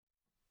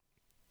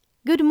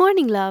Good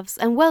morning, loves,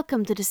 and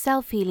welcome to the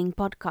Self-Healing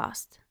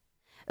Podcast,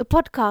 a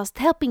podcast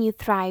helping you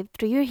thrive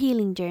through your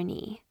healing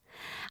journey.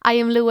 I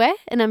am Lue,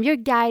 and I'm your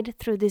guide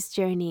through this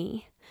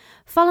journey.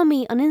 Follow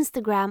me on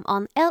Instagram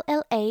on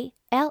LLALALOE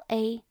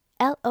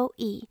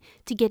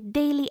to get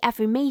daily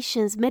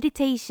affirmations,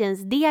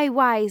 meditations,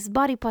 DIYs,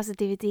 body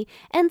positivity,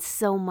 and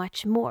so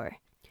much more.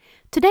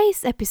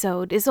 Today's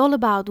episode is all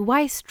about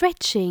why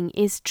stretching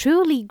is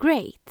truly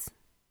great.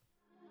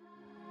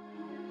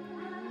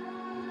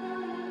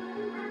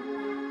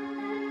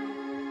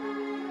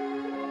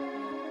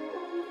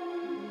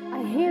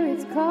 I hear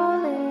it's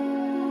calling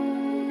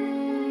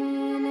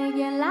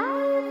again,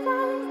 life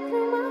falling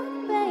through my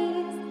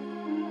face.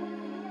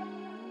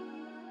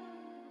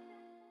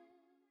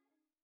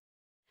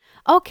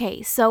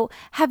 Okay, so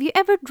have you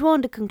ever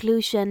drawn the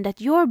conclusion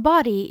that your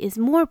body is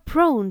more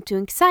prone to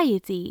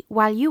anxiety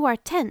while you are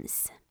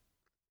tense?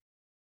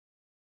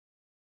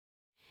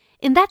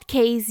 In that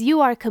case,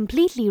 you are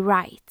completely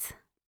right.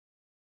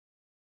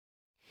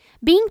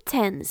 Being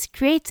tense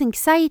creates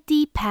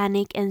anxiety,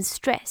 panic, and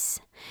stress.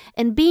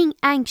 And being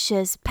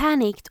anxious,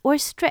 panicked, or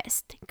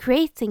stressed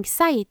creates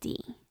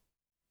anxiety.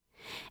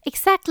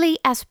 Exactly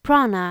as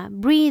prana,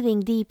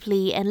 breathing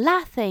deeply, and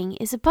laughing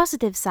is a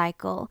positive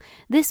cycle,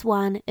 this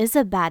one is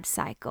a bad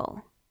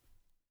cycle.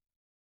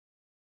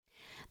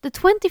 The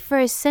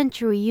 21st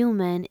century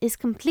human is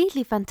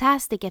completely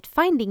fantastic at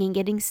finding and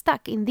getting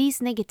stuck in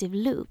these negative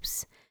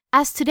loops,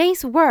 as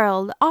today's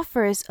world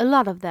offers a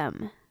lot of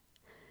them.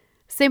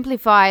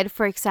 Simplified,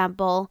 for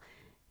example,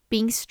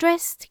 being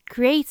stressed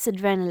creates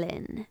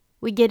adrenaline.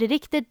 We get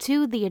addicted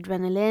to the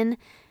adrenaline,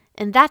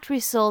 and that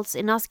results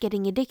in us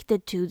getting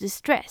addicted to the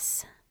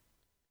stress.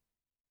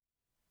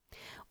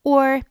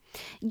 Or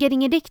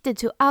getting addicted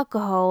to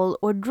alcohol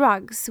or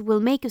drugs will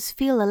make us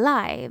feel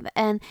alive,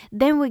 and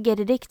then we get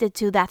addicted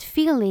to that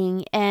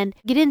feeling and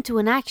get into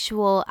an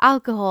actual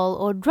alcohol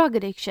or drug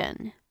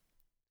addiction.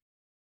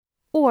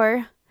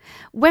 Or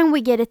when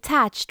we get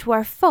attached to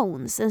our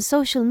phones and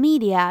social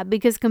media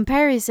because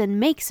comparison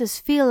makes us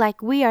feel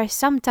like we are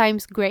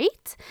sometimes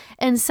great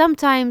and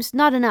sometimes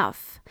not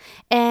enough,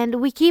 and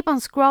we keep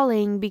on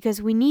scrolling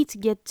because we need to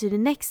get to the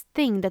next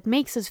thing that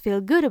makes us feel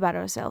good about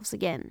ourselves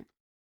again.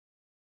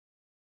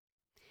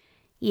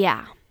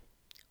 Yeah,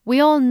 we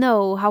all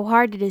know how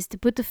hard it is to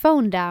put the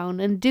phone down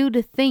and do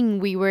the thing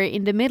we were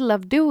in the middle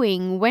of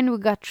doing when we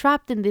got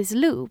trapped in this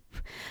loop,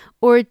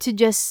 or to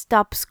just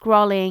stop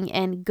scrolling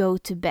and go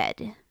to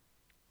bed.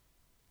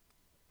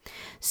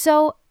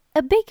 So,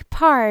 a big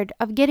part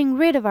of getting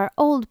rid of our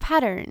old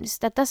patterns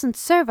that doesn't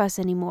serve us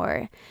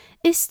anymore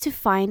is to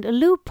find a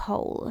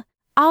loophole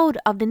out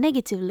of the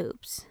negative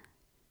loops.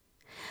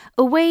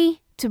 A way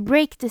to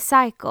break the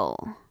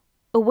cycle,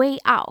 a way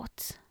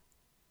out.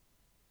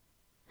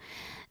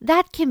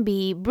 That can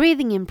be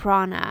breathing in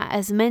prana,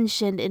 as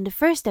mentioned in the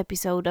first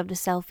episode of the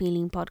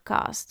Self-Healing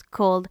Podcast,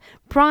 called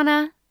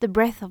Prana, the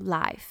Breath of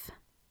Life.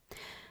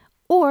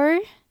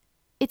 Or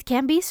it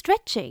can be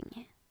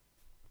stretching.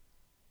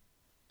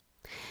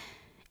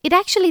 It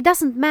actually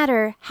doesn't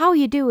matter how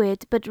you do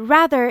it, but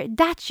rather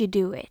that you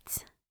do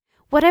it.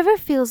 Whatever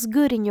feels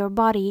good in your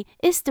body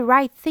is the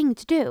right thing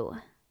to do.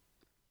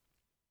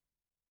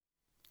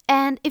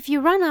 And if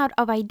you run out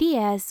of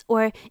ideas,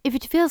 or if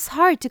it feels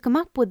hard to come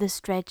up with a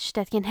stretch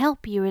that can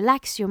help you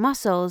relax your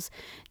muscles,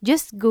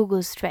 just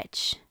Google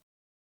stretch.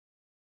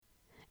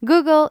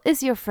 Google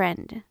is your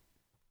friend.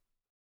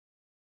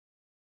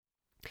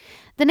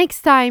 The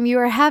next time you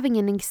are having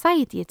an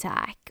anxiety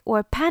attack,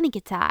 or panic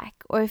attack,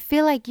 or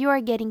feel like you are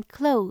getting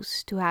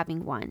close to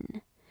having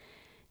one,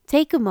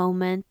 take a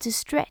moment to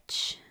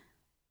stretch.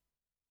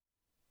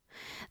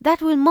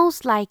 That will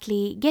most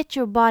likely get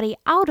your body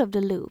out of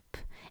the loop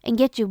and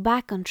get you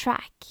back on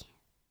track.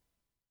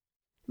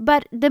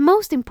 But the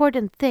most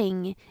important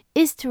thing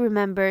is to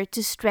remember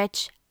to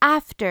stretch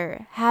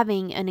after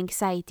having an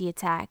anxiety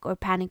attack or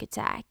panic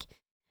attack,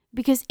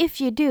 because if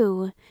you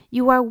do,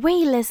 you are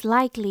way less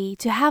likely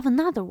to have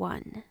another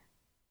one.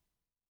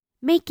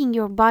 Making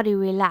your body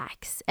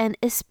relax, and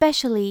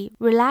especially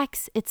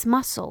relax its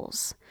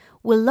muscles,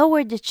 will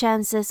lower the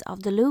chances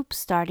of the loop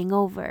starting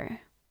over.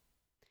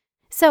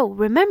 So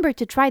remember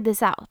to try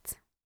this out.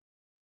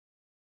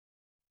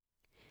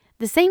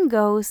 The same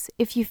goes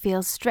if you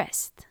feel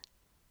stressed.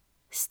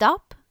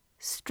 Stop,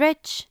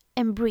 stretch,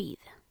 and breathe.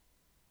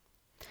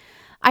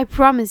 I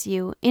promise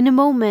you, in a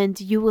moment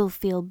you will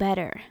feel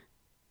better.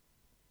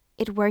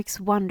 It works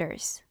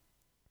wonders.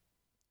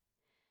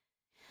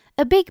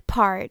 A big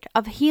part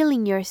of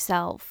healing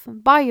yourself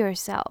by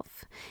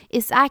yourself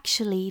is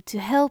actually to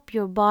help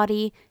your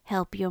body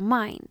help your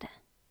mind.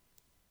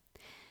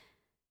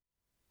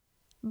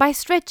 By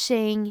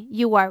stretching,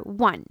 you are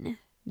 1.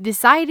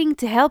 Deciding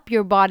to help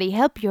your body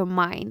help your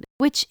mind,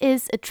 which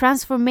is a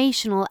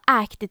transformational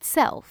act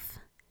itself.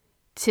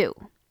 2.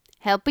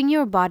 Helping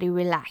your body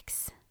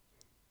relax.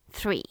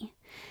 3.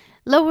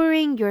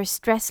 Lowering your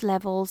stress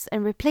levels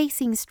and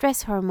replacing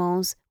stress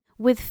hormones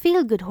with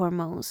feel-good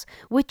hormones,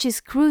 which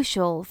is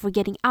crucial for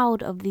getting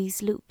out of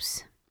these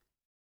loops.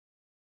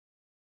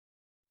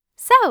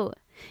 So,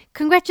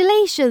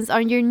 Congratulations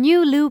on your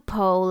new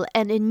loophole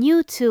and a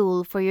new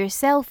tool for your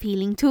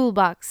self-healing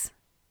toolbox.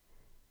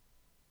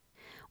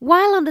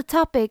 While on the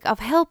topic of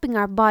helping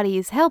our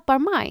bodies help our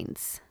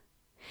minds,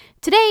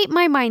 today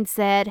my mind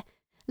said,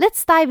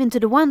 let's dive into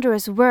the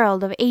wondrous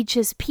world of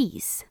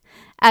HSPs,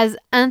 as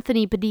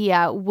Anthony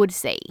Padilla would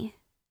say.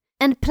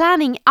 And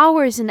planning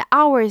hours and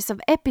hours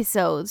of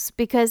episodes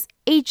because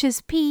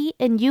HSP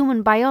and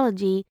human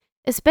biology,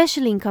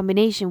 especially in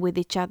combination with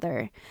each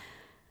other,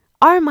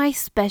 are my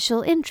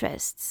special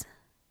interests.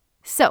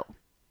 So,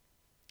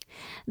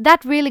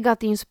 that really got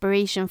the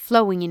inspiration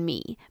flowing in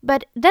me.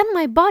 But then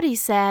my body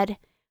said,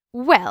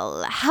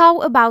 well,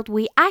 how about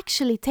we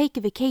actually take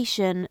a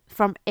vacation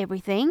from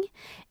everything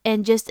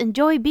and just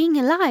enjoy being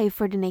alive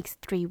for the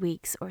next 3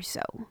 weeks or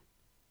so?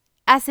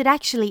 As it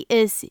actually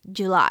is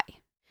July,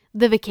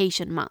 the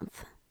vacation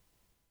month.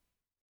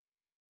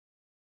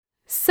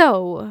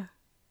 So,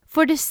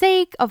 for the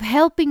sake of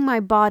helping my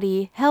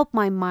body help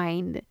my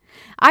mind,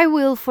 I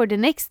will for the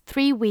next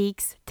 3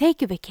 weeks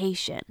take a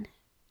vacation.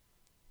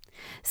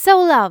 So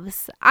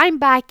loves, I'm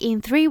back in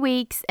 3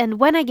 weeks, and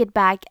when I get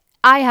back,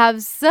 I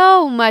have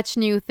so much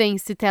new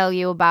things to tell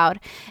you about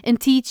and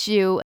teach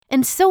you,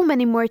 and so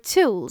many more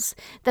tools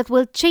that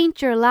will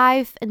change your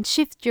life and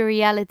shift your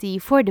reality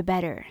for the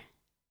better.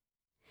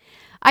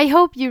 I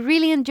hope you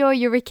really enjoy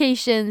your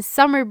vacations,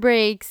 summer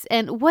breaks,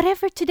 and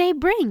whatever today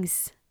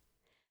brings.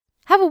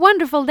 Have a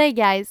wonderful day,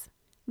 guys.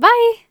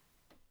 Bye!